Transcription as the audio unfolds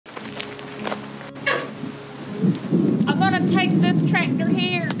gonna take this tractor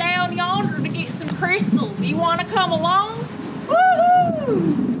here down yonder to get some crystals. You wanna come along?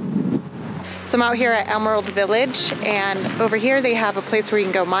 Woohoo! So I'm out here at Emerald Village, and over here they have a place where you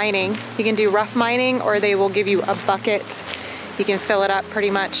can go mining. You can do rough mining, or they will give you a bucket. You can fill it up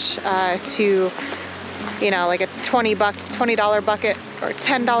pretty much to, you know, like a $20 bucket, or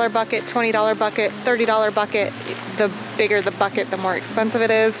 $10 bucket, $20 bucket, $30 bucket. The bigger the bucket, the more expensive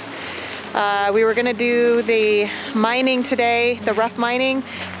it is. We were gonna do the mining today, the rough mining,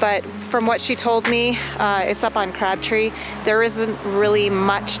 but from what she told me, it's up on Crabtree. There isn't really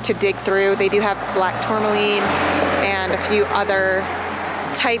much to dig through. They do have black tourmaline and a few other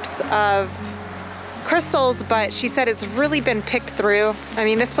types of crystals, but she said it's really been picked through. I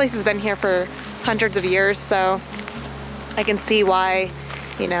mean, this place has been here for hundreds of years, so I can see why,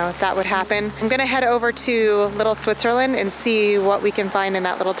 you know, that would happen. I'm gonna head over to Little Switzerland and see what we can find in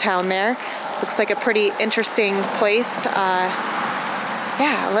that little town there. Looks like a pretty interesting place.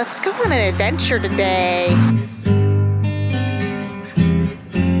 Yeah, let's go on an adventure today.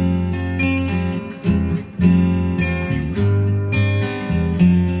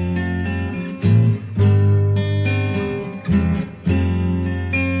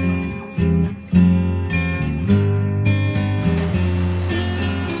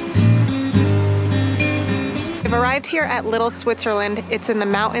 I've arrived here at Little Switzerland. It's in the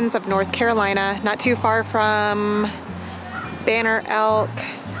mountains of North Carolina, not too far from Banner Elk.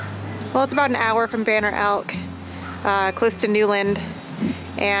 Well, it's about an hour from Banner Elk, close to Newland.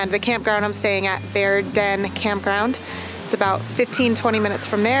 And the campground I'm staying at, Bear Den Campground, it's about 15-20 minutes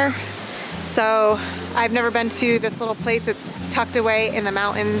from there. So I've never been to this little place. It's tucked away in the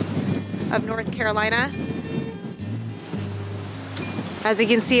mountains of North Carolina. As you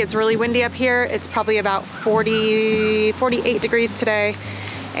can see, it's really windy up here. It's probably about 48 degrees today.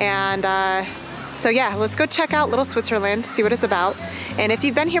 And so yeah, let's go check out Little Switzerland, see what it's about. And if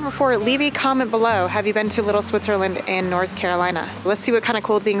you've been here before, leave a comment below. Have you been to Little Switzerland in North Carolina? Let's see what kind of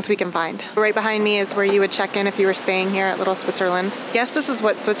cool things we can find. Right behind me is where you would check in if you were staying here at Little Switzerland. Yes, this is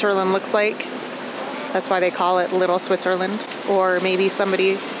what Switzerland looks like. That's why they call it Little Switzerland. Or maybe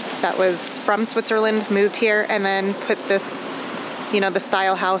somebody that was from Switzerland moved here and then put this, you know, the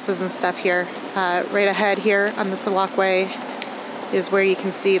style houses and stuff here. Right ahead here on this walkway is where you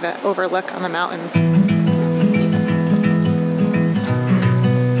can see the overlook on the mountains.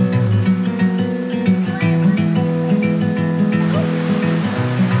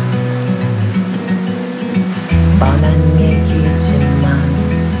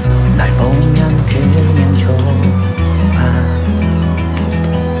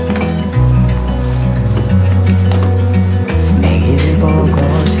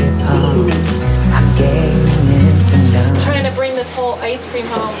 Ice cream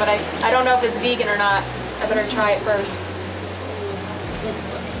home, but I don't know if it's vegan or not. I better try it first. This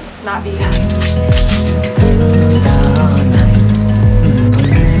one. Not vegan.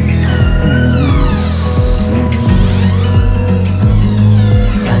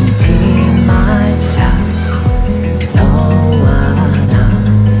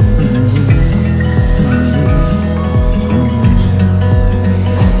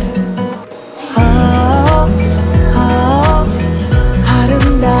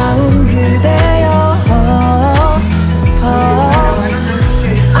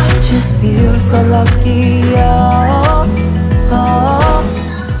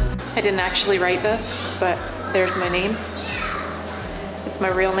 I didn't actually write this, but there's my name. It's my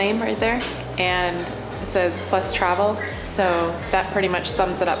real name right there. And it says plus travel. So that pretty much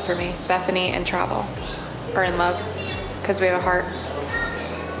sums it up for me. Bethany and travel are in love because we have a heart.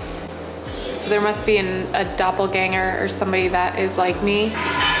 So there must be a doppelganger or somebody that is like me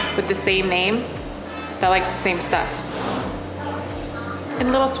with the same name that likes the same stuff.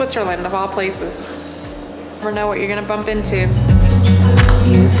 In Little Switzerland, of all places. Never know what you're gonna bump into.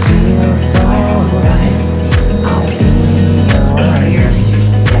 You feel so right. I'll be yours.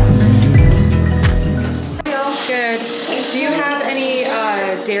 Good. Do you have any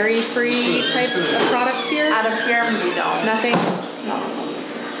dairy-free type of products here? Out of here, we don't. Nothing? No.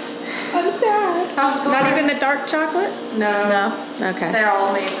 I'm sad. Not even the dark chocolate? No. No? Okay. They're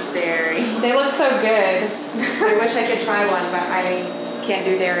all made with dairy. They look so good. I wish I could try one, but I can't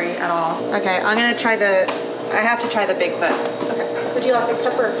do dairy at all. Okay, I'm gonna try I have to try the Bigfoot. Okay. Would you like a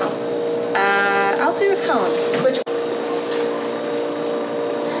cup or a cone? I'll do a cone. Which?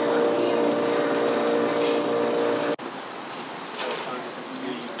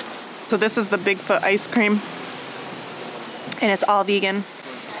 So this is the Bigfoot ice cream, and it's all vegan.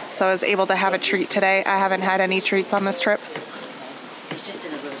 So I was able to have a treat today. I haven't had any treats on this trip. It's just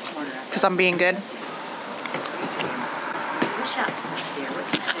in a little corner. Because I'm being good. shops up here. What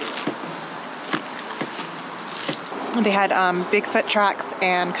can I do? They had Bigfoot tracks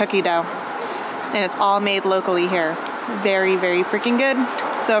and cookie dough, and it's all made locally here. Very, very freaking good.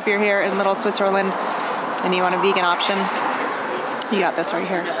 So if you're here in Little Switzerland and you want a vegan option, you got this right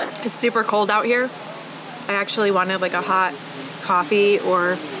here. It's super cold out here. I actually wanted like a hot coffee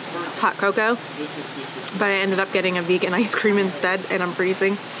or hot cocoa, but I ended up getting a vegan ice cream instead, and I'm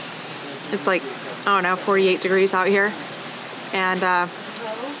freezing. It's like, I don't know, 48 degrees out here, and I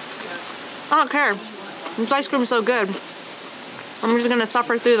don't care. This ice cream is so good. I'm just gonna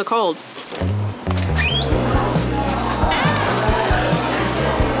suffer through the cold.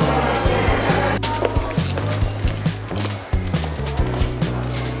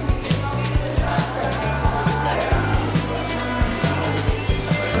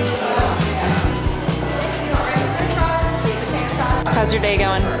 How's your day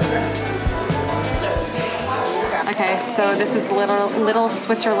going? Okay, so this is Little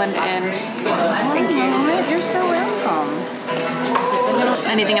Switzerland Inn. Thank you. You're so welcome.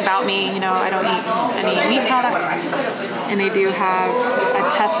 Anything about me, you know, I don't eat any meat products, and they do have a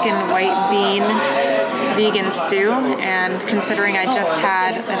Tuscan white bean vegan stew, and considering I just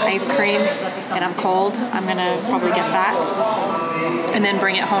had an ice cream and I'm cold, I'm gonna probably get that and then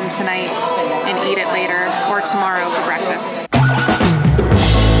bring it home tonight and eat it later or tomorrow for breakfast.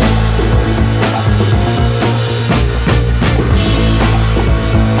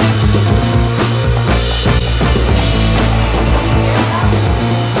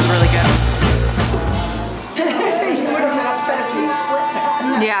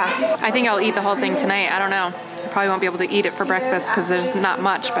 Yeah, I think I'll eat the whole thing tonight. I don't know. I probably won't be able to eat it for breakfast because there's not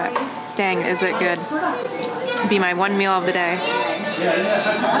much, but dang, is it good. It'll be my one meal of the day.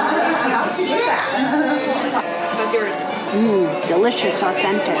 How's yours? Delicious,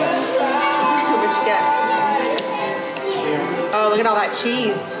 authentic. What'd you get? Oh, look at all that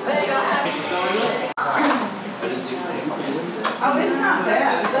cheese. Oh, it's not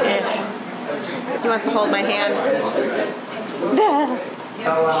bad. He wants to hold my hand.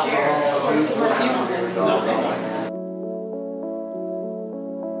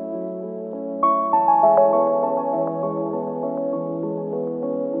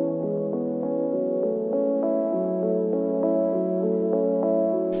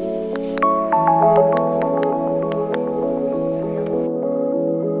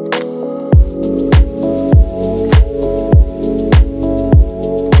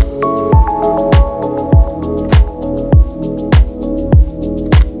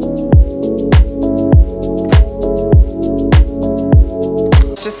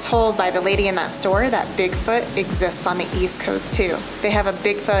 Told by the lady in that store that Bigfoot exists on the East Coast too. They have a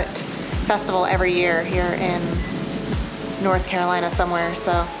Bigfoot festival every year here in North Carolina somewhere,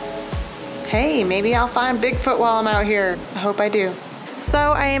 so hey, maybe I'll find Bigfoot while I'm out here. I hope I do. So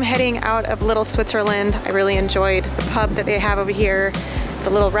I am heading out of Little Switzerland. I really enjoyed the pub that they have over here, the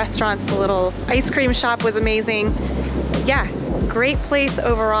little restaurants, the little ice cream shop was amazing. Yeah, great place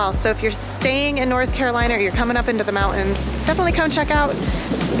overall. So if you're staying in North Carolina or you're coming up into the mountains, definitely come check out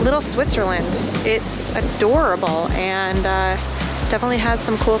Little Switzerland. It's adorable and definitely has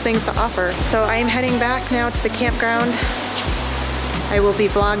some cool things to offer. So I'm heading back now to the campground. I will be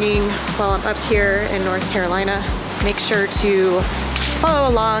vlogging while I'm up here in North Carolina. Make sure to follow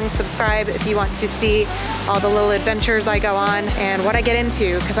along, subscribe if you want to see all the little adventures I go on and what I get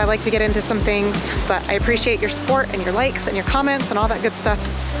into, because I like to get into some things, but I appreciate your support and your likes and your comments and all that good stuff.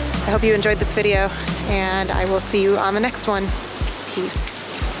 I hope you enjoyed this video, and I will see you on the next one. Peace.